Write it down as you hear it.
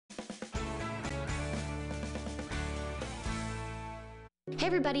Hey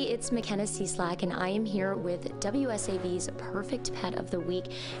everybody, it's McKenna Cieslak, and I am here with WSAV's Perfect Pet of the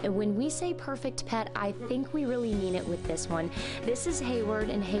Week. And when we say perfect pet, I think we really mean it with this one. This is Hayward,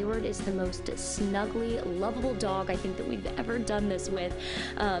 and Hayward is the most snuggly, lovable dog I think that we've ever done this with.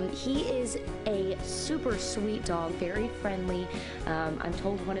 He is a super sweet dog, very friendly. I'm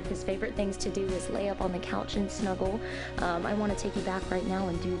told one of his favorite things to do is lay up on the couch and snuggle. I want to take you back right now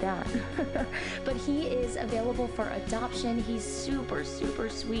and do that. But he is available for adoption. He's super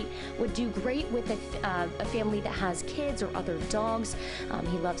sweet, would do great with a family that has kids or other dogs.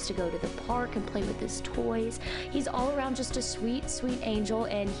 He loves to go to the park and play with his toys. He's all around just a sweet angel,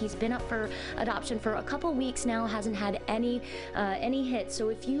 and he's been up for adoption for a couple weeks now, hasn't had any hits. So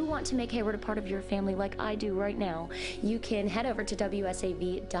if you want to make Hayward a part of your family like I do right now, you can head over to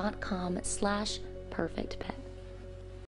WSAV.com/perfectpet.